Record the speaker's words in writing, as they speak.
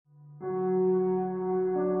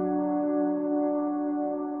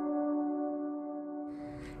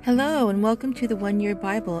Hello, and welcome to the One Year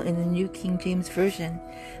Bible in the New King James Version.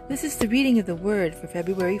 This is the reading of the Word for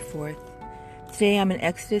February 4th. Today I'm in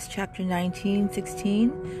Exodus chapter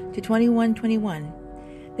 19:16 to 21:21.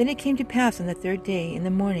 Then it came to pass on the third day in the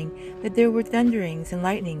morning that there were thunderings and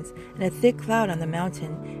lightnings and a thick cloud on the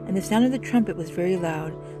mountain, and the sound of the trumpet was very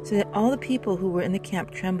loud, so that all the people who were in the camp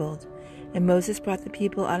trembled. And Moses brought the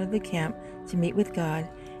people out of the camp to meet with God,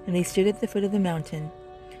 and they stood at the foot of the mountain.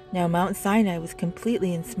 Now Mount Sinai was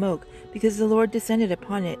completely in smoke, because the Lord descended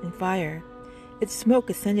upon it in fire. Its smoke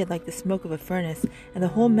ascended like the smoke of a furnace, and the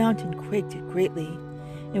whole mountain quaked greatly.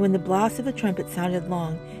 And when the blast of the trumpet sounded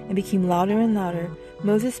long, and became louder and louder,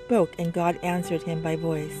 Moses spoke, and God answered him by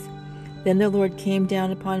voice. Then the Lord came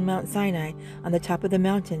down upon Mount Sinai on the top of the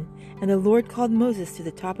mountain, and the Lord called Moses to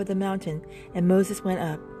the top of the mountain, and Moses went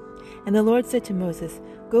up. And the Lord said to Moses,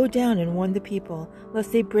 Go down and warn the people,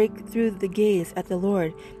 lest they break through the gaze at the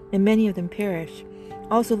Lord, and many of them perish.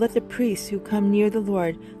 Also let the priests who come near the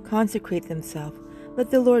Lord consecrate themselves. Let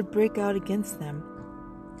the Lord break out against them.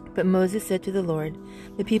 But Moses said to the Lord,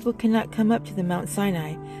 The people cannot come up to the Mount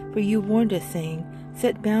Sinai, for you warned us, saying,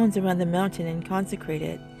 Set bounds around the mountain and consecrate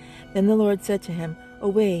it. Then the Lord said to him,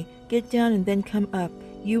 Away, get down and then come up,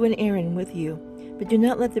 you and Aaron with you. But do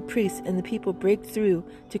not let the priests and the people break through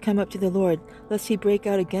to come up to the Lord, lest he break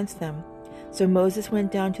out against them. So Moses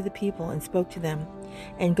went down to the people and spoke to them.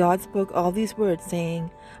 And God spoke all these words,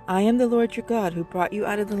 saying, I am the Lord your God, who brought you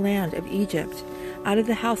out of the land of Egypt, out of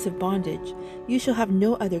the house of bondage. You shall have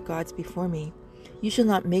no other gods before me. You shall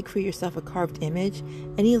not make for yourself a carved image,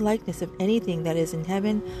 any likeness of anything that is in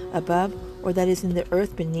heaven above, or that is in the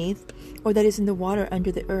earth beneath, or that is in the water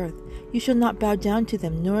under the earth. You shall not bow down to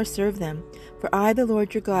them, nor serve them. For I, the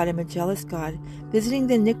Lord your God, am a jealous God, visiting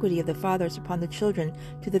the iniquity of the fathers upon the children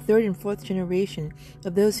to the third and fourth generation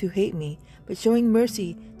of those who hate me, but showing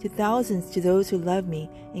mercy to thousands to those who love me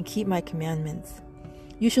and keep my commandments.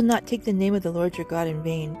 You shall not take the name of the Lord your God in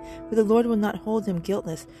vain, for the Lord will not hold him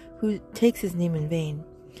guiltless who takes his name in vain.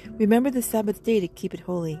 Remember the Sabbath day to keep it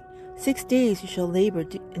holy. 6 days you shall labor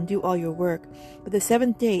and do all your work, but the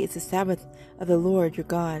seventh day is the Sabbath of the Lord your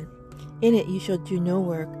God. In it you shall do no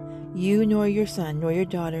work, you nor your son, nor your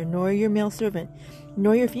daughter, nor your male servant,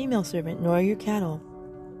 nor your female servant, nor your cattle,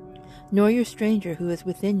 nor your stranger who is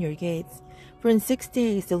within your gates. For in 6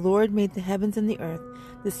 days the Lord made the heavens and the earth,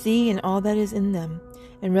 the sea and all that is in them,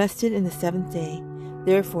 and rested in the seventh day.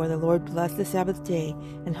 Therefore the Lord blessed the Sabbath day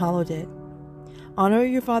and hallowed it. Honor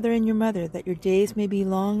your father and your mother, that your days may be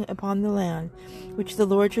long upon the land which the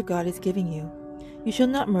Lord your God is giving you. You shall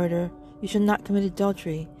not murder, you shall not commit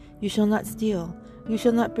adultery, you shall not steal, you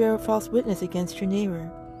shall not bear false witness against your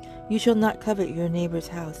neighbor. You shall not covet your neighbor's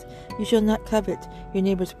house. You shall not covet your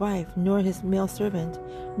neighbor's wife, nor his male servant,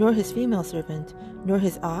 nor his female servant, nor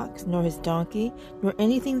his ox, nor his donkey, nor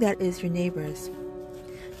anything that is your neighbor's.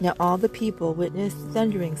 Now all the people witnessed the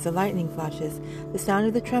thunderings, the lightning flashes, the sound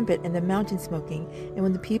of the trumpet, and the mountain smoking. And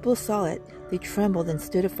when the people saw it, they trembled and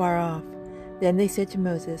stood afar off. Then they said to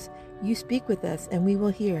Moses, You speak with us, and we will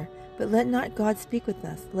hear, but let not God speak with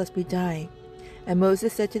us, lest we die. And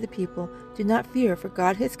Moses said to the people, Do not fear, for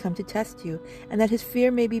God has come to test you, and that his fear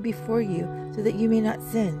may be before you, so that you may not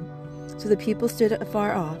sin. So the people stood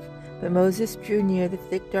afar off, but Moses drew near the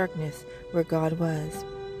thick darkness where God was.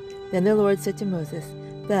 Then the Lord said to Moses,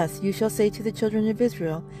 Thus you shall say to the children of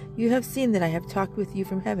Israel, You have seen that I have talked with you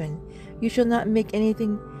from heaven. You shall not make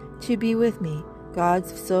anything to be with me,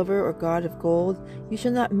 gods of silver or god of gold. You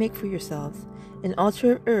shall not make for yourselves. An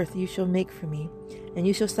altar of earth you shall make for me, and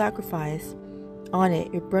you shall sacrifice on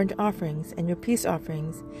it your burnt offerings and your peace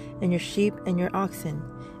offerings, and your sheep and your oxen.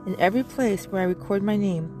 In every place where I record my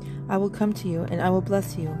name, I will come to you, and I will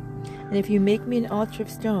bless you. And if you make me an altar of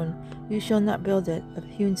stone, you shall not build it of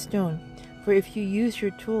hewn stone, for if you use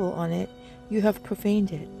your tool on it, you have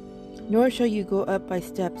profaned it. Nor shall you go up by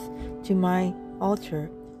steps to my altar,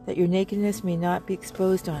 that your nakedness may not be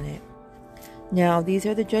exposed on it. Now these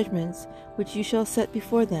are the judgments which you shall set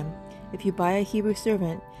before them. If you buy a Hebrew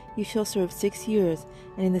servant, he shall serve 6 years,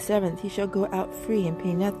 and in the seventh he shall go out free and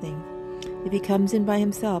pay nothing. If he comes in by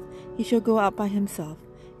himself, he shall go out by himself.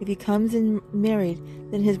 If he comes in married,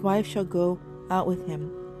 then his wife shall go out with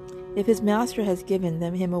him. If his master has given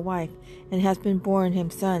him a wife, and has been born him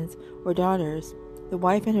sons or daughters, the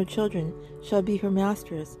wife and her children shall be her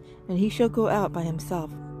master's, and he shall go out by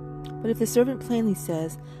himself. But if the servant plainly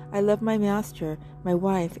says, I love my master, my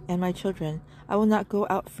wife, and my children, I will not go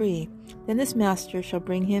out free, then this master shall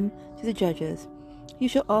bring him to the judges. He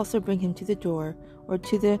shall also bring him to the door, or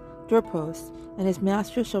to the doorpost, and his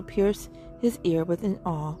master shall pierce his ear with an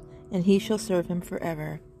awl, and he shall serve him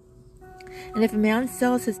forever. And if a man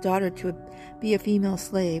sells his daughter to be a female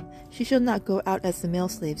slave, she shall not go out as the male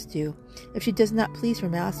slaves do. If she does not please her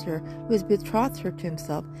master, who has betrothed her to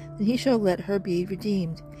himself, then he shall let her be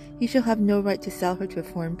redeemed. He shall have no right to sell her to a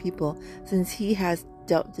foreign people, since he has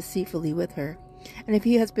dealt deceitfully with her. And if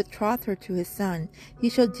he has betrothed her to his son, he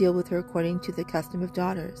shall deal with her according to the custom of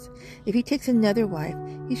daughters. If he takes another wife,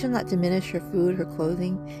 he shall not diminish her food, her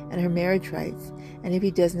clothing, and her marriage rights. And if he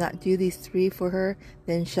does not do these three for her,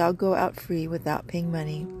 then shall go out free without paying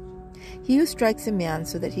money. He who strikes a man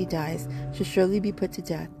so that he dies shall surely be put to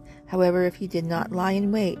death. However, if he did not lie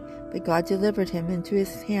in wait, but God delivered him into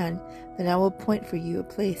his hand, then I will appoint for you a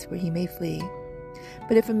place where he may flee.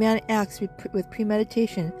 But if a man acts with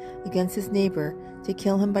premeditation against his neighbor to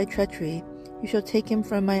kill him by treachery, you shall take him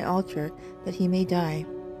from my altar, that he may die.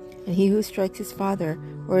 And he who strikes his father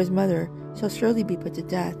or his mother shall surely be put to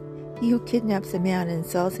death. He who kidnaps a man and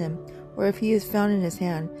sells him, or if he is found in his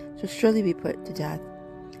hand, shall surely be put to death.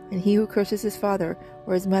 And he who curses his father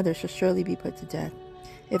or his mother shall surely be put to death.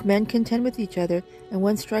 If men contend with each other, and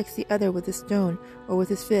one strikes the other with a stone or with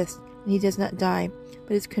his fist, and he does not die,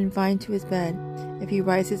 but is confined to his bed, if he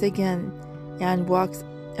rises again and walks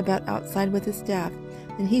about outside with his staff,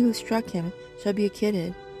 then he who struck him shall be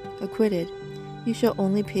acquitted. He shall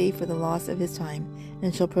only pay for the loss of his time,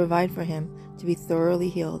 and shall provide for him to be thoroughly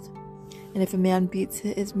healed. And if a man beats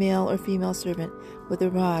his male or female servant with a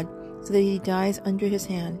rod, so that he dies under his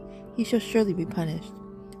hand, he shall surely be punished.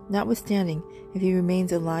 Notwithstanding, if he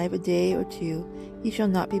remains alive a day or two, he shall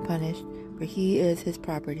not be punished, for he is his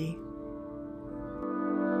property.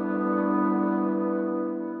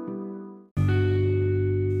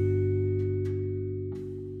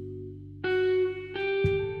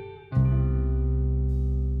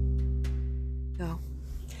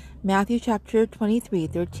 Matthew chapter 23,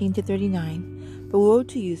 13-39. But woe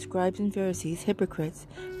to you, scribes and Pharisees, hypocrites,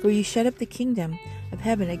 for you shut up the kingdom of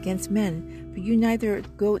heaven against men, for you neither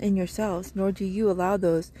go in yourselves, nor do you allow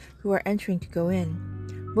those who are entering to go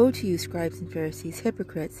in. Woe to you, scribes and Pharisees,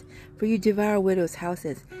 hypocrites, for you devour widows'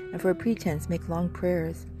 houses, and for a pretense make long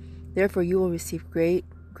prayers. Therefore you will receive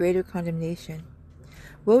greater condemnation.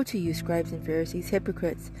 Woe to you, scribes and Pharisees,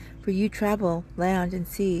 hypocrites, for you travel land and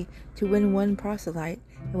sea to win one proselyte,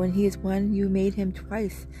 and when he is won, you made him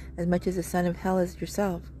twice as much as the son of hell as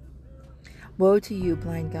yourself. Woe to you,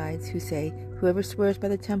 blind guides, who say, whoever swears by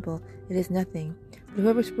the temple, it is nothing, but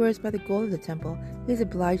whoever swears by the gold of the temple, is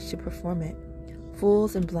obliged to perform it.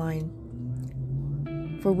 Fools and blind!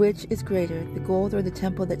 For which is greater, the gold or the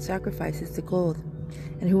temple that sacrifices the gold?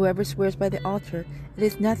 And whoever swears by the altar, it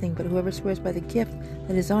is nothing, but whoever swears by the gift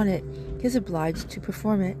that is on it, is obliged to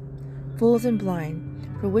perform it. Fools and blind!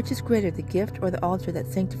 For which is greater, the gift or the altar that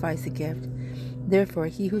sanctifies the gift? Therefore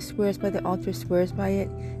he who swears by the altar swears by it,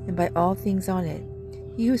 and by all things on it.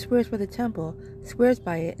 He who swears by the temple swears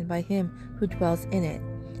by it, and by him who dwells in it.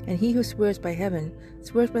 And he who swears by heaven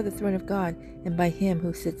swears by the throne of God, and by him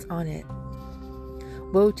who sits on it.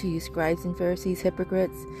 Woe to you, scribes and Pharisees,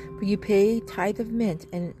 hypocrites, for you pay tithe of mint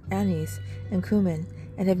and anise and cumin,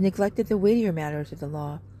 and have neglected the weightier matters of the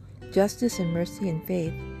law, justice and mercy and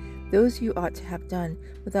faith. Those you ought to have done,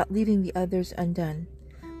 without leaving the others undone.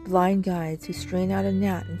 Blind guides, who strain out a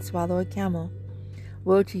gnat and swallow a camel.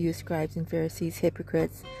 Woe to you, scribes and Pharisees,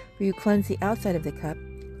 hypocrites, for you cleanse the outside of the cup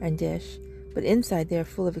and dish, but inside they are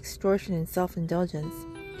full of extortion and self-indulgence.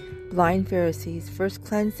 Blind Pharisees, first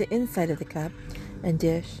cleanse the inside of the cup and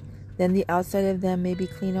dish, then the outside of them may be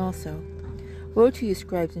clean also. Woe to you,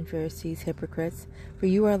 scribes and Pharisees, hypocrites, for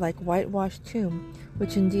you are like whitewashed tomb,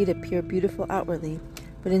 which indeed appear beautiful outwardly,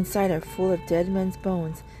 but inside are full of dead men's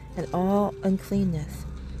bones and all uncleanness.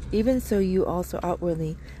 Even so you also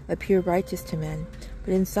outwardly appear righteous to men,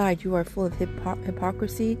 but inside you are full of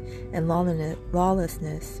hypocrisy and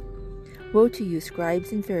lawlessness. Woe to you,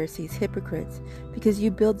 scribes and Pharisees, hypocrites, because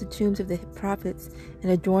you build the tombs of the prophets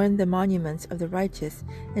and adorn the monuments of the righteous,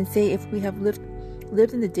 and say, if we have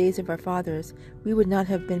lived in the days of our fathers, we would not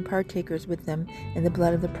have been partakers with them in the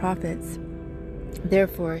blood of the prophets.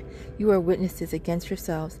 Therefore, you are witnesses against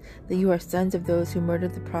yourselves that you are sons of those who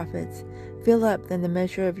murdered the prophets. Fill up, then, the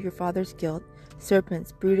measure of your father's guilt.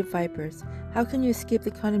 Serpents, brood of vipers, how can you escape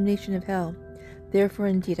the condemnation of hell? Therefore,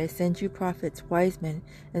 indeed, I send you prophets, wise men,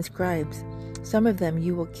 and scribes. Some of them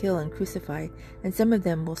you will kill and crucify, and some of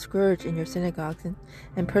them will scourge in your synagogues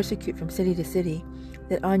and persecute from city to city,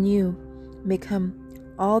 that on you may come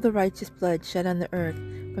all the righteous blood shed on the earth,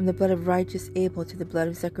 from the blood of righteous Abel to the blood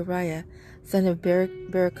of Zechariah, son of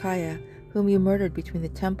Berechiah, whom you murdered between the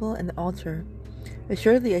temple and the altar.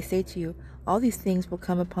 Assuredly I say to you, all these things will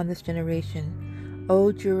come upon this generation.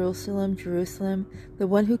 O Jerusalem, Jerusalem, the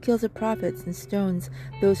one who kills the prophets and stones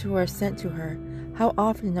those who are sent to her. How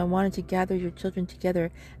often I wanted to gather your children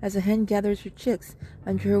together as a hen gathers her chicks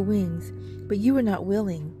under her wings, but you were not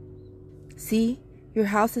willing. See, your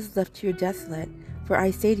house is left to you desolate, for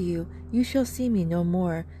I say to you, you shall see me no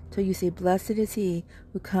more, till you say, Blessed is he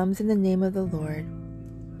who comes in the name of the Lord.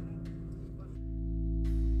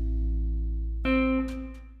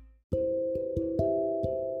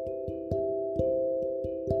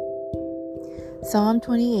 Psalm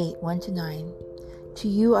 28, 1-9. To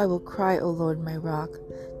you I will cry, O Lord, my rock.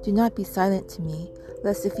 Do not be silent to me,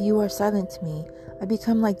 lest if you are silent to me, I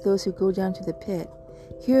become like those who go down to the pit.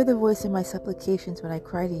 Hear the voice of my supplications when I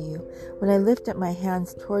cry to you, when I lift up my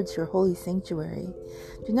hands towards your holy sanctuary.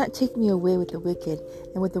 Do not take me away with the wicked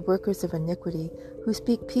and with the workers of iniquity, who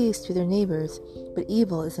speak peace to their neighbors, but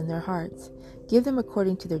evil is in their hearts. Give them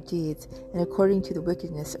according to their deeds, and according to the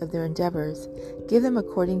wickedness of their endeavors. Give them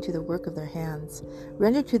according to the work of their hands.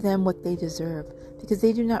 Render to them what they deserve, because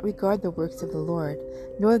they do not regard the works of the Lord,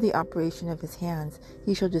 nor the operation of his hands.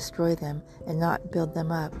 He shall destroy them, and not build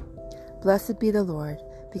them up. Blessed be the Lord,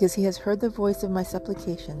 because he has heard the voice of my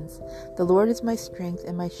supplications. The Lord is my strength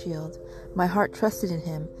and my shield. My heart trusted in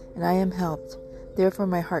him, and I am helped. Therefore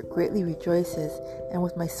my heart greatly rejoices, and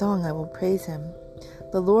with my song I will praise him.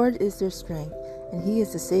 The Lord is their strength, and he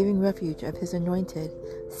is the saving refuge of his anointed.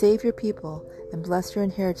 Save your people, and bless your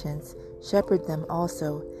inheritance. Shepherd them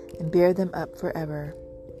also, and bear them up forever.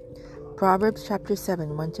 Proverbs chapter 7,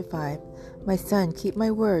 1-5. My son, keep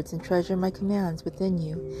my words and treasure my commands within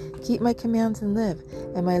you. Keep my commands and live,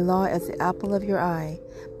 and my law as the apple of your eye.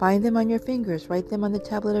 Bind them on your fingers, write them on the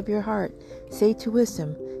tablet of your heart. Say to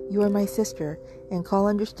wisdom, you are my sister, and call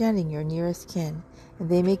understanding your nearest kin, and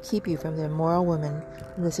they may keep you from the immoral woman,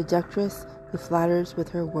 from the seductress who flatters with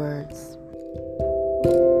her words.